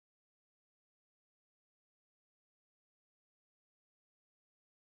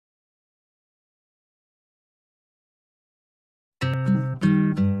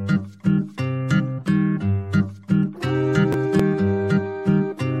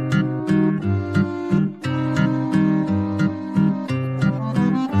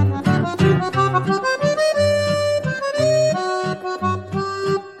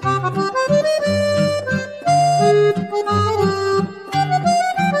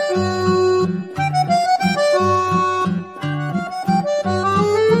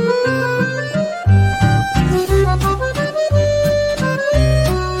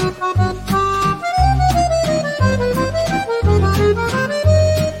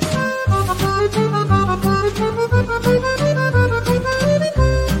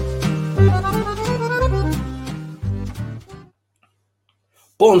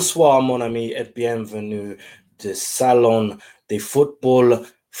Bonsoir, mon ami, et bienvenue de Salon de Football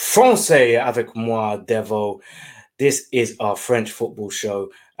Français avec moi, Devo. This is our French football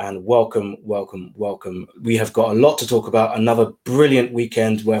show, and welcome. We have got a lot to talk about. Another brilliant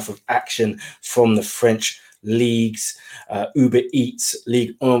weekend worth of action from the French leagues, Uber Eats,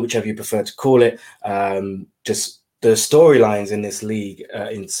 Ligue 1, whichever you prefer to call it. Just the storylines in this league are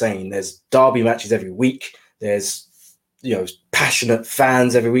insane. There's derby matches every week. There's passionate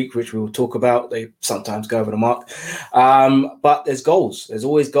fans every week, which we will talk about. They sometimes go over the mark. But there's goals. There's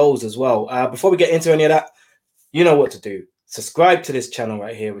always goals as well. Before we get into any of that, you know what to do. Subscribe to this channel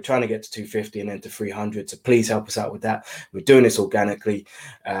right here. We're trying to get to 250 and then to 300. So please help us out with that. We're doing this organically,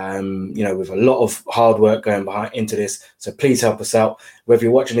 with a lot of hard work going into this. So please help us out. Whether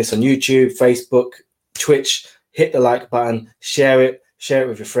you're watching this on YouTube, Facebook, Twitch, hit the like button, share it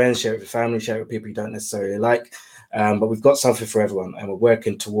with your friends, share it with your family, share it with people you don't necessarily like. But we've got something for everyone, and we're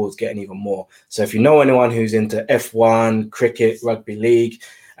working towards getting even more. So if you know anyone who's into F1, cricket, rugby league,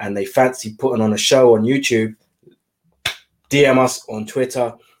 and they fancy putting on a show on YouTube, DM us on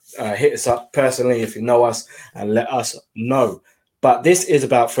Twitter, hit us up personally if you know us, and let us know. But this is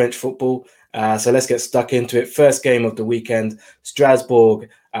about French football, so let's get stuck into it. First game of the weekend, Strasbourg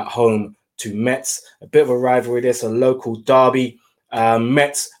at home to Metz. A bit of a rivalry, this, a local derby.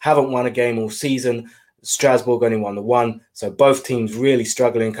 Metz haven't won a game all season. Strasbourg only won the one, so both teams really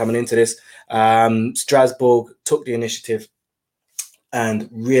struggling coming into this. Strasbourg took the initiative and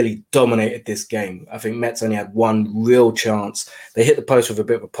really dominated this game. I think Metz only had one real chance. They hit the post with a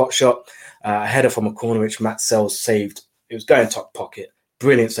bit of a pot shot, a header from a corner which Matt Sells saved. It was going top pocket.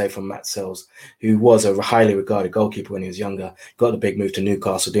 Brilliant save from Matt Sells, who was a highly regarded goalkeeper when he was younger. Got the big move to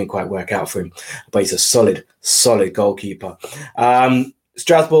Newcastle, didn't quite work out for him, but he's a solid goalkeeper.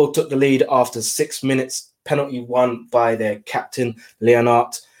 Strasbourg took the lead after 6 minutes, penalty won by their captain,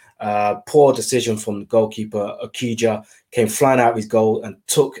 Leonard. Poor decision from the goalkeeper, Okija, came flying out of his goal and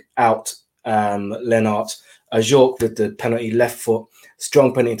took out Leonard. Ajorc with the penalty left foot,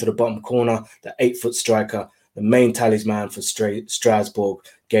 strong penalty into the bottom corner, the 8-foot striker, the main talisman for Strasbourg,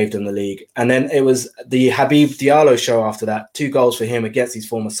 gave them the league. And then it was the Habib Diallo show after that, 2 goals for him against his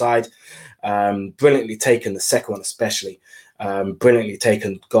former side. Brilliantly taken, the second one especially. Brilliantly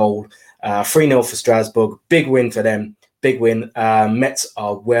taken goal. 3-0 for Strasbourg. Big win for them. Big win. Metz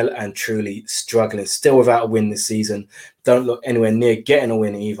are well and truly struggling. Still without a win this season. Don't look anywhere near getting a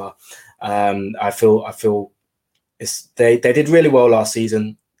win either. I feel they did really well last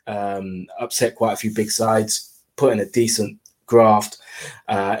season. Upset quite a few big sides. Put in a decent graft.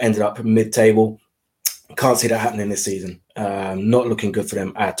 Ended up mid-table. Can't see that happening this season. Not looking good for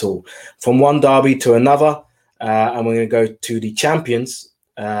them at all. From one derby to another. And we're going to go to the champions,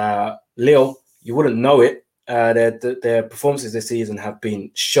 Lille. You wouldn't know it. Their performances this season have been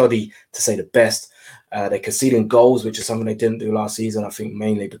shoddy, to say the best. They're conceding goals, which is something they didn't do last season, I think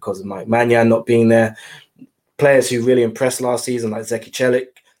mainly because of Mike Maignan not being there. Players who really impressed last season, like Zeki Celik,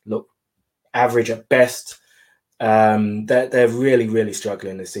 look average at best. They're really, really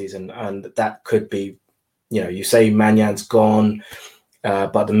struggling this season. And that could be, you say Magnan's gone,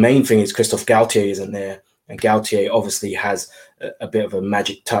 but the main thing is Christophe Galtier isn't there. And Galtier obviously has a bit of a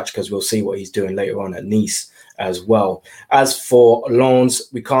magic touch, because we'll see what he's doing later on at Nice as well. As for Lens,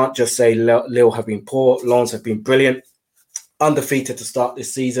 we can't just say Lille have been poor. Lens have been brilliant. Undefeated to start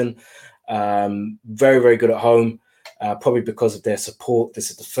this season. Very, very good at home, probably because of their support.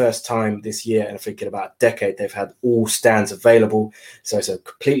 This is the first time this year, and I think in about a decade, they've had all stands available. So it's a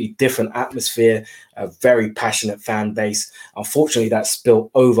completely different atmosphere, a very passionate fan base. Unfortunately, that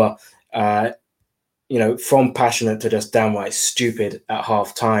spilled over from passionate to just downright stupid at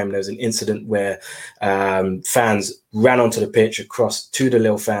half time. There was an incident where fans ran onto the pitch across to the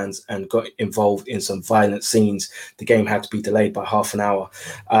Lille fans and got involved in some violent scenes. The game had to be delayed by half an hour.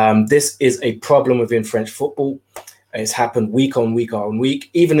 This is a problem within French football. It's happened week on week on week.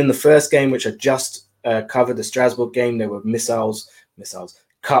 Even in the first game, which I just covered, the Strasbourg game, there were missiles,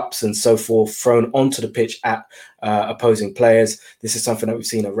 cups and so forth thrown onto the pitch at opposing players. This is something that we've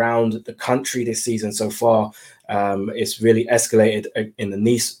seen around the country this season so far. It's really escalated in the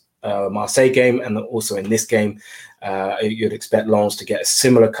Nice Marseille game, and also in this game. You'd expect Lens to get a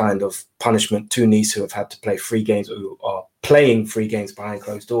similar kind of punishment to Nice, who have had to play 3 games, who are playing 3 games behind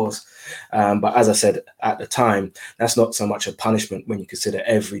closed doors. But as I said at the time, that's not so much a punishment when you consider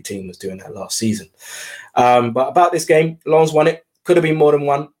every team was doing that last season. But about this game, Lens won it. Could have been more than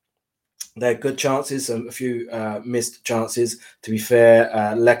one. There are good chances, a few missed chances. To be fair,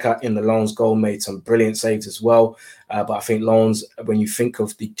 Leca in the Lens goal made some brilliant saves as well. But I think Lens, when you think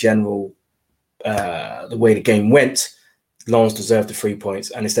of the general, the way the game went, Lens deserved the 3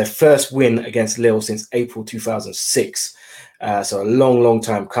 points, and it's their first win against Lille since April 2006. So a long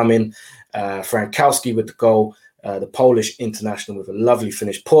time coming. Frankowski with the goal, the Polish international with a lovely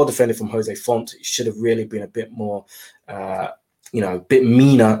finish. Poor defending from Jose Font. He should have really been a bit more, a bit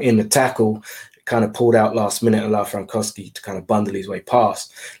meaner in the tackle. Kind of pulled out last minute and allowed Frankowski to kind of bundle his way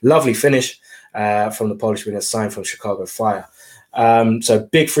past. Lovely finish from the Polish winger, signed from Chicago Fire. So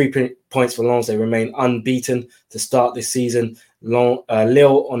big 3 points for Lens. They remain unbeaten to start this season. Lille,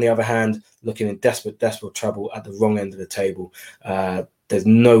 on the other hand, looking in desperate trouble at the wrong end of the table. There's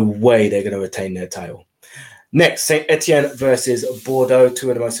no way they're going to retain their title. Next, Saint Etienne versus Bordeaux, two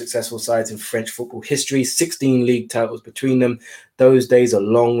of the most successful sides in French football history. 16 league titles between them. Those days are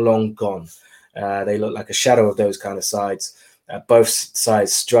long gone. They look like a shadow of those kind of sides. Both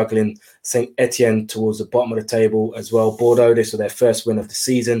sides struggling. Saint Etienne towards the bottom of the table as well. Bordeaux, this was their first win of the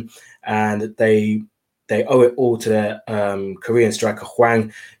season, and they owe it all to their Korean striker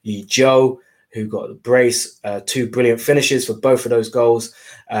Hwang Yi-jo, who got the brace. Two brilliant finishes for both of those goals.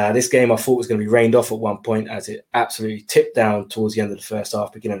 This game I thought was going to be rained off at one point, as it absolutely tipped down towards the end of the first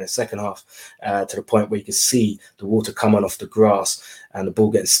half, beginning of the second half, to the point where you could see the water coming off the grass and the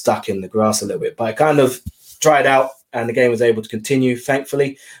ball getting stuck in the grass a little bit. But it kind of dried out, and the game was able to continue,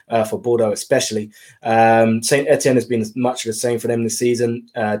 thankfully, for Bordeaux especially. Saint Etienne has been much of the same for them this season.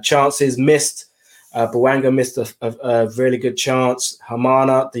 Chances missed. Bouanga missed a really good chance.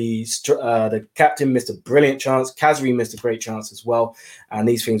 Hamana, the captain, missed a brilliant chance. Kazri missed a great chance as well. And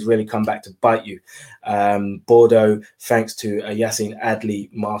these things really come back to bite you. Bordeaux, thanks to a Yassine Adli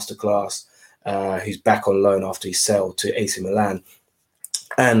masterclass, who's back on loan after he sold to AC Milan,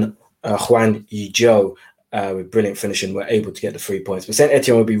 and Hwang Yi-jo, with brilliant finishing, were able to get the 3 points. But Saint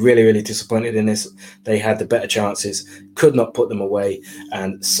Etienne would be really disappointed in this. They had the better chances, could not put them away,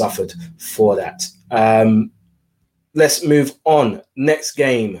 and suffered for that. Let's move on. Next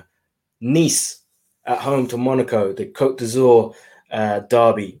game, Nice at home to Monaco, the Côte d'Azur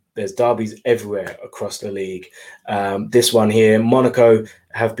derby. There's derbies everywhere across the league. This one here, Monaco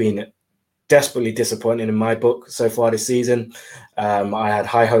have been desperately disappointing in my book so far this season. I had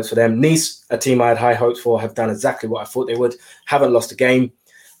high hopes for them. Nice, a team I had high hopes for, have done exactly what I thought they would. Haven't lost a game.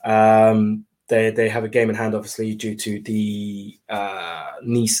 They have a game in hand, obviously, due to the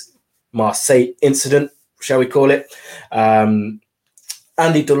Nice-Marseille incident, shall we call it. Andy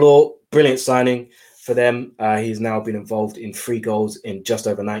Delors, brilliant signing for them. He's now been involved in 3 goals in just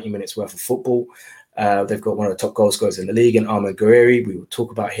over 90 minutes worth of football. They've got one of the top goal scorers in the league, in Armand Guerrieri. We will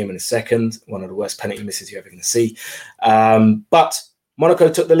talk about him in a second. One of the worst penalty misses you're ever going to see. But Monaco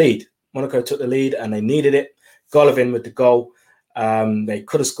took the lead. And they needed it. Golovin with the goal. They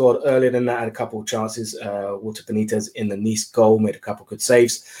could have scored earlier than that, had a couple of chances. Walter Benitez in the Nice goal made a couple of good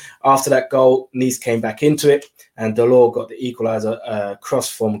saves. After that goal, Nice came back into it, and Delors got the equaliser cross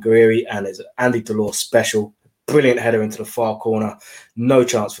from Guerrieri, and it's Andy Delors special. Brilliant header into the far corner. No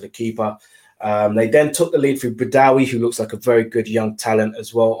chance for the keeper. They then took the lead through Badawi, who looks like a very good young talent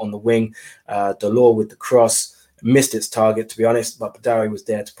as well on the wing. Delors with the cross, missed its target, to be honest, but Badawi was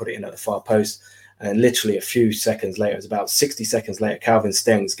there to put it in at the far post. And literally a few seconds later, it was about 60 seconds later, Calvin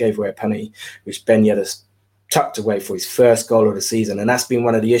Stengs gave away a penalty, which Ben Yedder tucked away for his first goal of the season. And that's been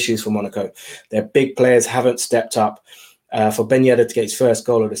one of the issues for Monaco. Their big players haven't stepped up. For Ben Yedder to get his first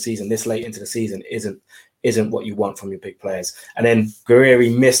goal of the season this late into the season isn't what you want from your big players. And then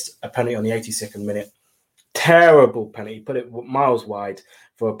Guerrieri missed a penalty on the 82nd minute. Terrible penalty, put it miles wide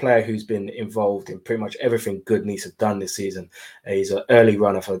for a player who's been involved in pretty much everything good Nice have done this season. He's an early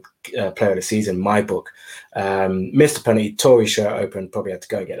runner for player of the season, in my book. Missed a penalty, tore his shirt open, probably had to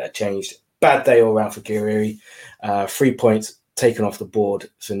go and get that changed. Bad day all around for Guerrieri. 3 points taken off the board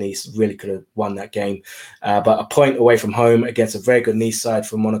for Nice, really could have won that game. But a point away from home against a very good Nice side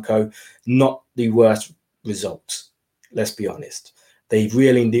for Monaco, not the worst results, let's be honest. They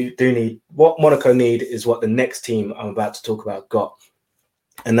really do need, what Monaco need is what the next team I'm about to talk about got,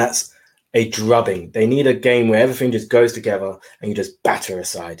 and that's a drubbing. They need a game where everything just goes together and you just batter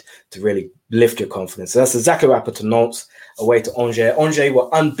aside to really lift your confidence. So that's exactly what happened to Nantes away to Angers. Angers were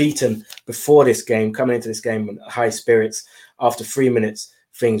unbeaten before this game, coming into this game with high spirits. After 3 minutes,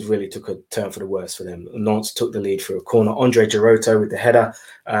 things really took a turn for the worse for them. Nantes took the lead through a corner. Andre Giroto with the header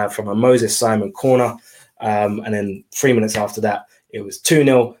from a Moses Simon corner. And then 3 minutes after that, it was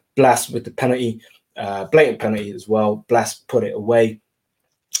 2-0. Blas with the penalty, blatant penalty as well. Blas put it away.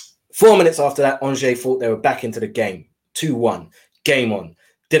 4 minutes after that, Angers thought they were back into the game. 2-1. Game on.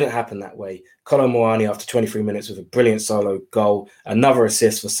 Didn't happen that way. Colin Moani, after 23 minutes, with a brilliant solo goal, another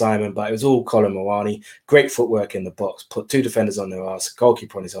assist for Simon, but it was all Colin Moani. Great footwork in the box, put two defenders on their arse,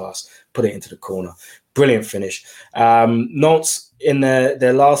 goalkeeper on his arse, put it into the corner. Brilliant finish. Nantes, in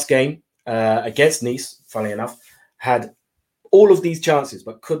their last game against Nice, funnily enough, had all of these chances,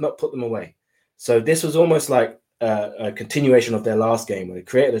 but could not put them away. So this was almost like a continuation of their last game where they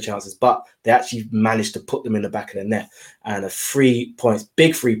created the chances, but they actually managed to put them in the back of the net. And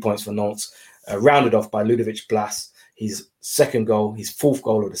big 3 points for Nantes, rounded off by Ludovic Blas, his second goal, his fourth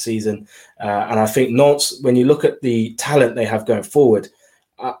goal of the season. And I think Nantes, when you look at the talent they have going forward,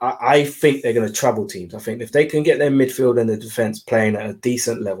 I think they're going to trouble teams. I think if they can get their midfield and their defense playing at a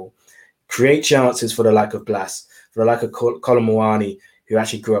decent level, create chances for the like of Blas, for the like of Colin Moani, who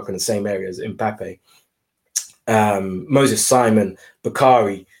actually grew up in the same area as Mbappe, Moses Simon,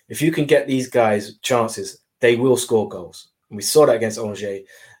 Bakary. If you can get these guys chances, they will score goals. And we saw that against Angers.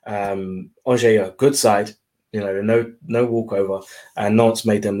 Angers are a good side, no walkover, and Nantes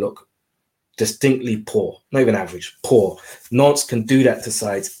made them look distinctly poor, not even average, poor. Nantes can do that to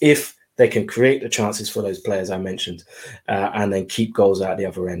sides if they can create the chances for those players I mentioned, and then keep goals out the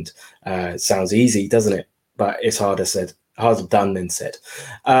other end. It sounds easy, doesn't it? But it's harder done than said.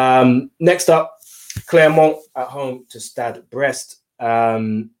 Next up, Clermont at home to Stade Brest.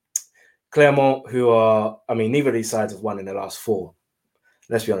 Clermont, neither of these sides have won in the last 4.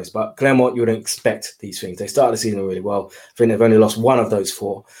 Let's be honest, but Clermont, you wouldn't expect these things. They started the season really well. I think they've only lost 1 of those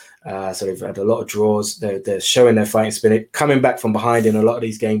 4. So they've had a lot of draws. They're showing their fighting spirit, coming back from behind in a lot of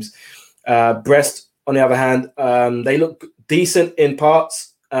these games. Brest, on the other hand, they look decent in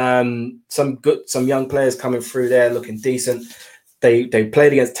parts. Some young players coming through there looking decent. They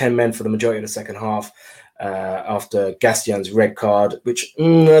played against 10 men for the majority of the second half after Gastian's red card, which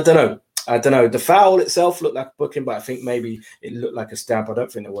I don't know. The foul itself looked like a booking, but I think maybe it looked like a stamp. I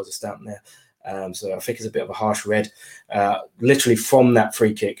don't think there was a stamp there. So I think it's a bit of a harsh red. Literally from that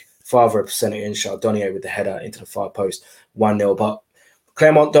free kick, Favre sent it in, Chardonnay with the header into the far post, 1-0. But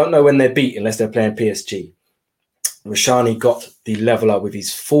Clermont don't know when they're beat unless they're playing PSG. Rashani got the leveler with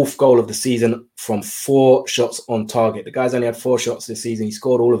his 4th goal of the season from 4 shots on target. The guy's only had 4 shots this season. He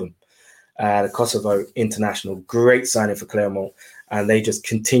scored all of them. The Kosovo international, great signing for Clermont, and they just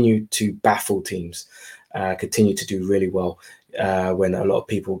continue to baffle teams, continue to do really well when a lot of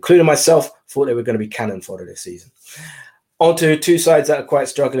people, including myself, thought they were going to be cannon fodder this season. On to 2 sides that are quite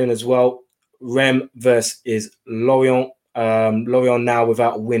struggling as well. Rennes versus Lorient. Lorient now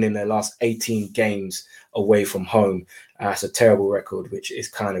without winning their last 18 games away from home. It's a terrible record, which is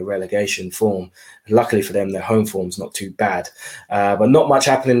kind of relegation form. Luckily for them, their home form's not too bad. But not much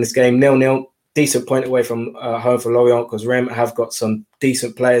happened in this game. 0-0. Decent point away from home for Lorient, because Rennes have got some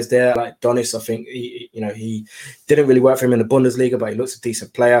decent players there. Like Donis, I think he didn't really work for him in the Bundesliga, but he looks a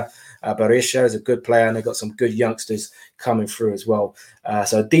decent player. Berisha is a good player, and they've got some good youngsters coming through as well.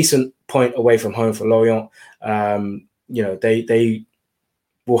 So a decent point away from home for Lorient. They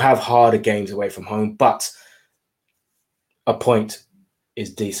will have harder games away from home, but a point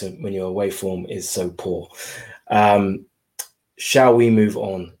is decent when your away form is so poor. Shall we move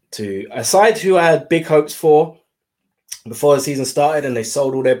on to a side who I had big hopes for before the season started, and they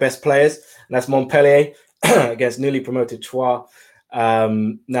sold all their best players, and that's Montpellier against newly promoted Troyes.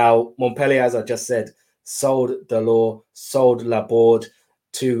 Now, Montpellier, as I just said, sold Delors, sold Laborde,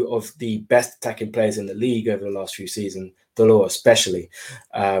 2 of the best attacking players in the league over the last few seasons, Delors especially.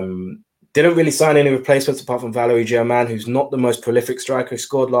 Didn't really sign any replacements apart from Valery Germain, who's not the most prolific striker. He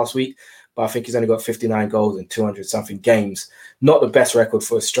scored last week, but I think he's only got 59 goals in 200-something games. Not the best record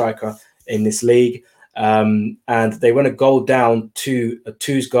for a striker in this league. And they went a goal down to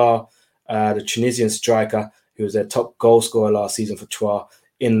Touzgar, the Tunisian striker, who was their top goal scorer last season for Troyes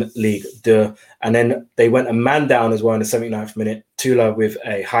in Ligue 2. And then they went a man down as well in the 79th minute. Tula, with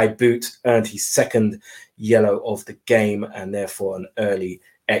a high boot, earned his 2nd yellow of the game and therefore an early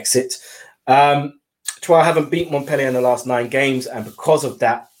exit. Troyes haven't beat Montpellier in the last 9 games, and because of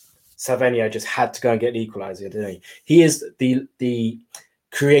that, Savania just had to go and get the equaliser, didn't he? He is the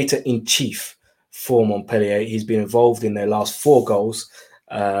creator-in-chief for Montpellier. He's been involved in their last 4 goals.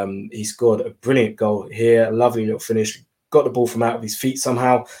 He scored a brilliant goal here, a lovely little finish, got the ball from out of his feet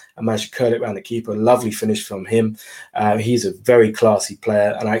somehow and managed to curl it around the keeper. Lovely finish from him. He's a very classy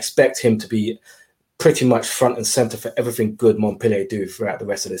player, and I expect him to be pretty much front and centre for everything good Montpellier do throughout the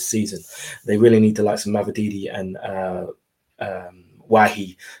rest of this season. They really need the likes of Mavididi and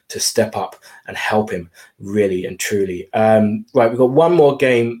Wahi to step up and help him really and truly. Right, we've got 2 more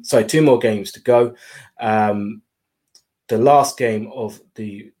games to go. The last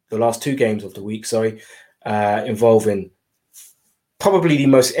 2 games of the week, involving probably the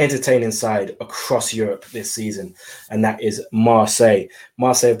most entertaining side across Europe this season, and that is Marseille.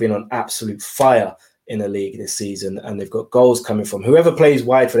 Marseille have been on absolute fire in the league this season, and they've got goals coming from whoever plays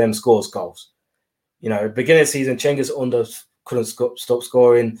wide for them scores goals. You know, beginning of the season, Cengiz Under couldn't stop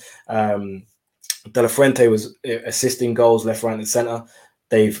scoring. De La Fuente was assisting goals left, right, and centre.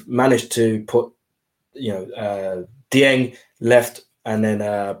 They've managed to put, Dieng left, and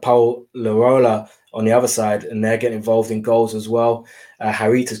then Paul Larola on the other side, and they're getting involved in goals as well.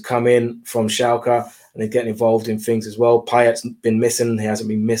 Harit has come in from Schalke, and they're getting involved in things as well. Payet's been missing. He hasn't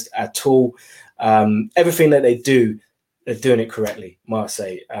been missed at all. Everything that they do, they're doing it correctly,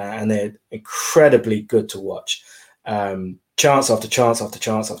 Marseille, and they're incredibly good to watch. Chance after chance after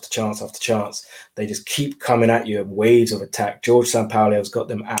chance after chance after chance. They just keep coming at you in waves of attack. George Sampaoli has got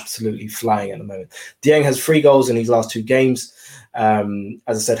them absolutely flying at the moment. Dieng has 3 goals in his last 2 games. As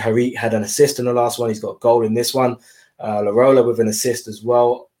I said, Harit had an assist in the last one. He's got a goal in this one. Larola with an assist as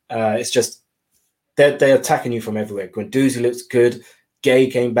well. It's just they're attacking you from everywhere. Guendouzi looks good.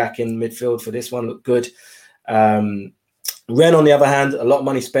 Gay came back in midfield for this one, looked good. Rennes, on the other hand, a lot of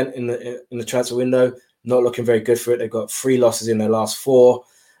money spent in the transfer window. Not looking very good for it. They've got 3 losses in their last 4.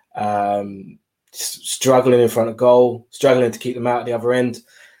 Struggling in front of goal, struggling to keep them out at the other end.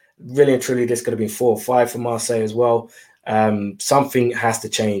 Really and truly, this could have been 4 or 5 for Marseille as well. Something has to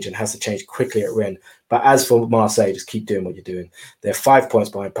change, and has to change quickly at Rennes. But as for Marseille, just keep doing what you're doing. They're 5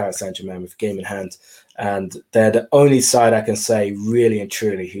 points behind Paris Saint-Germain with a game in hand. And they're the only side I can say, really and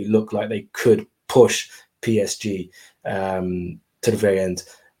truly, who look like they could push PSG to the very end.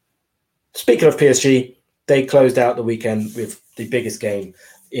 Speaking of PSG, they closed out the weekend with the biggest game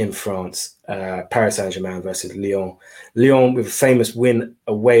in France, Paris Saint-Germain versus Lyon. Lyon with a famous win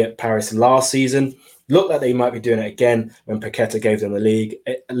away at Paris last season. Looked like they might be doing it again when Paqueta gave them the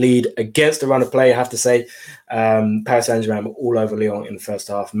lead against the run of play, I have to say. Paris Saint-Germain were all over Lyon in the first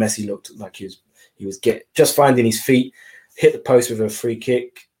half. Messi looked like he was just finding his feet, hit the post with a free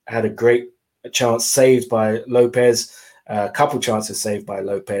kick, had a great chance saved by Lopez. A couple chances saved by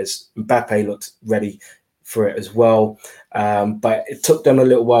Lopez. Mbappe looked ready for it as well. But it took them a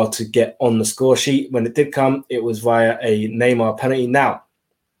little while to get on the score sheet. When it did come, it was via a Neymar penalty. Now,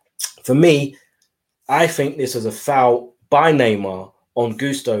 for me, I think this was a foul by Neymar on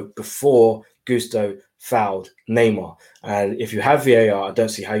Gusto before Gusto fouled Neymar. And if you have VAR, I don't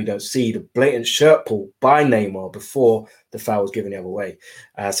see how you don't see the blatant shirt pull by Neymar before the foul was given the other way.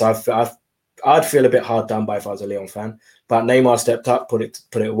 So I'd feel a bit hard done by if I was a Lyon fan. But Neymar stepped up, put it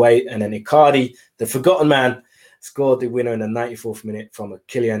away, and then Icardi, the forgotten man, scored the winner in the 94th minute from a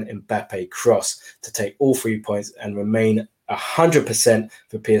Kylian Mbappe cross to take all 3 points and remain 100%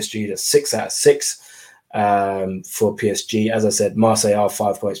 for PSG. That's 6 out of 6 for PSG. As I said, Marseille are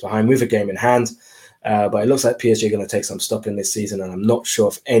 5 points behind with a game in hand. But it looks like PSG are going to take some stopping this season, and I'm not sure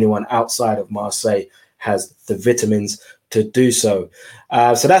if anyone outside of Marseille has the vitamins to do so.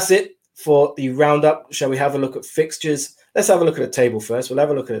 So that's it for the roundup. Shall we have a look at fixtures? Let's have a look at the table first. We'll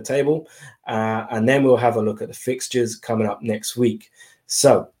have a look at the table, and then we'll have a look at the fixtures coming up next week.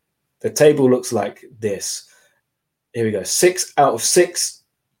 So the table looks like this. Here we go. 6 out of 6.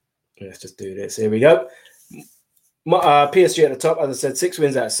 Let's just do this. Here we go. PSG at the top, as I said, 6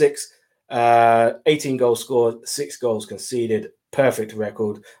 wins out of 6. 18 goals scored, 6 goals conceded. Perfect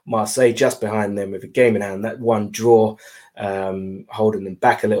record. Marseille just behind them with a game in hand. That one draw, holding them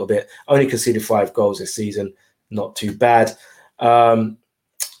back a little bit. Only conceded 5 goals this season. Not too bad.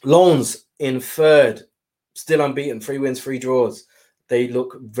 Lens in third, still unbeaten. 3 wins, 3 draws. They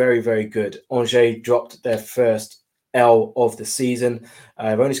look very, very good. Angers dropped their first L of the season.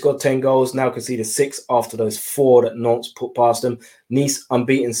 They've only scored 10 goals, now conceded 6 after those 4 that Nantes put past them. Nice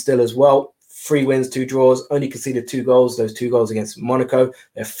unbeaten still as well. 3 wins, 2 draws, only conceded 2 goals. Those 2 goals against Monaco,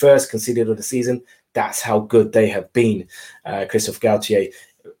 their first conceded of the season. That's how good they have been. Christophe Galtier,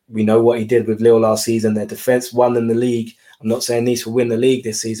 we know what he did with Lille last season. Their defense won them the league. I'm not saying Nice will win the league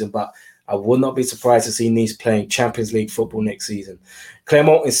this season, but I would not be surprised to see Nice playing Champions League football next season.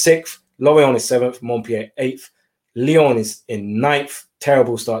 Clermont is 6th, Lorient is 7th, Montpellier 8th. Lyon is in 9th.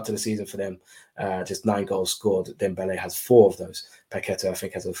 Terrible start to the season for them. Just 9 goals scored. Dembele has 4 of those. Paqueta, I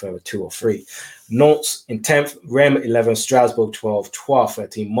think, has a further 2 or 3. Nantes in 10th. Rennes 11th. Strasbourg 12th. Troyes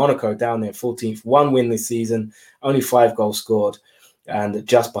 13th. Monaco down there 14th. 1 win this season. Only 5 goals scored. And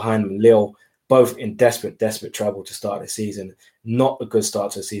just behind them, Lille, both in desperate trouble to start the season. Not a good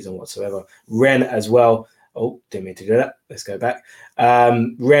start to the season whatsoever. Rennes as well. Oh, didn't mean to do that. Let's go back.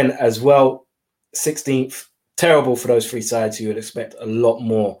 Rennes as well, 16th. Terrible for those 3 sides. You would expect a lot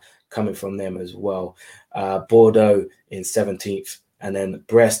more coming from them as well. Bordeaux in 17th. And then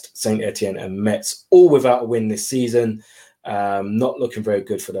Brest, Saint-Etienne and Metz, all without a win this season. Not looking very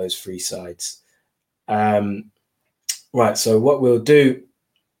good for those three sides. Right, so what we'll do,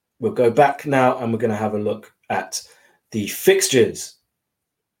 we'll go back now and we're going to have a look at the fixtures.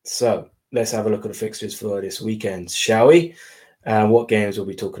 So let's have a look at the fixtures for this weekend, shall we? What games we'll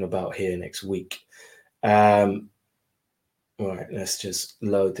be talking about here next week. All right, let's just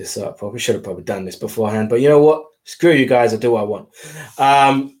load this up. Probably should have probably done this beforehand, but you know what? Screw you guys, I'll do what I want.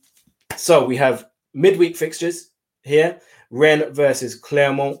 So we have midweek fixtures here. Rennes versus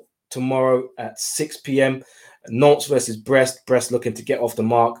Clermont tomorrow at 6 p.m. Nantes versus Brest. Brest looking to get off the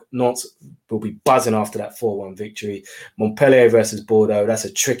mark. Nantes will be buzzing after that 4-1 victory. Montpellier versus Bordeaux. That's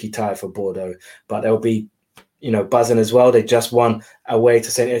a tricky tie for Bordeaux, but they'll be, buzzing as well. They just won away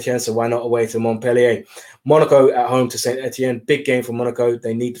to Saint Etienne, so why not away to Montpellier? Monaco at home to Saint Etienne. Big game for Monaco.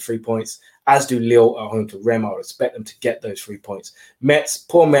 They need the 3 points, as do Lille at home to Rennes. I would expect them to get those 3 points. Metz,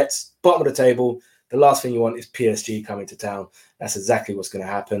 poor Metz, bottom of the table. The last thing you want is PSG coming to town. That's exactly what's going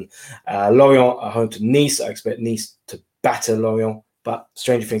to happen. Lorient at home to Nice. I expect Nice to batter Lorient, but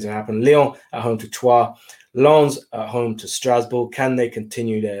stranger things will happen. Lyon at home to Troyes. Lens at home to Strasbourg. Can they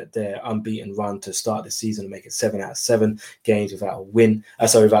continue their unbeaten run to start the season and make it 7 out of 7 games without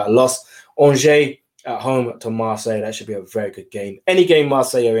a loss? Angers at home to Marseille. That should be a very good game. Any game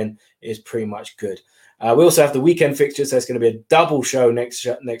Marseille are in is pretty much good. We also have the weekend fixtures, so it's going to be a double show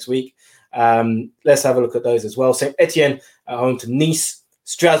next week. Let's have a look at those as well. Saint Etienne at home to Nice.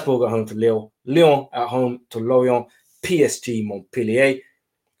 Strasbourg at home to Lille. Lyon at home to Lorient. PSG Montpellier.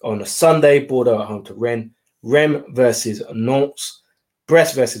 On a Sunday, Bordeaux at home to Rennes. Rennes versus Nantes.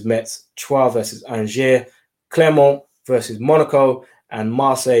 Brest versus Metz. Troyes versus Angers. Clermont versus Monaco. And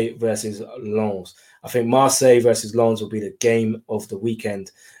Marseille versus Lens. I think Marseille versus Lens will be the game of the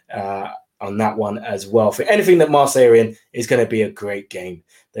weekend on that one as well. For anything that Marseille are in is going to be a great game.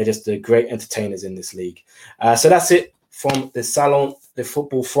 They're just the great entertainers in this league. So that's it from the Salon de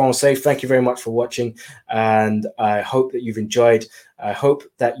Football Français. Thank you very much for watching, and I hope that you've enjoyed. I hope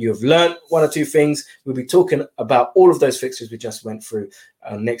that you have learned one or two things. We'll be talking about all of those fixtures we just went through.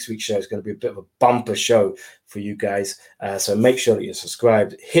 Next week's show is going to be a bit of a bumper show for you guys. So make sure that you're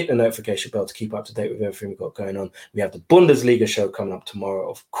subscribed. Hit the notification bell to keep up to date with everything we've got going on. We have the Bundesliga show coming up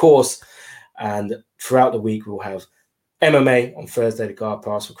tomorrow, of course. And throughout the week, we'll have MMA on Thursday, the Guard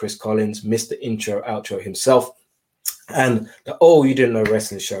Pass with Chris Collins, Mr. Intro, Outro himself. And the Oh You Didn't Know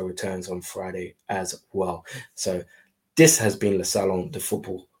Wrestling show returns on Friday as well. So this has been Le Salon de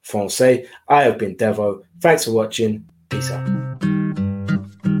Football Français. I have been Devo. Thanks for watching. Peace out.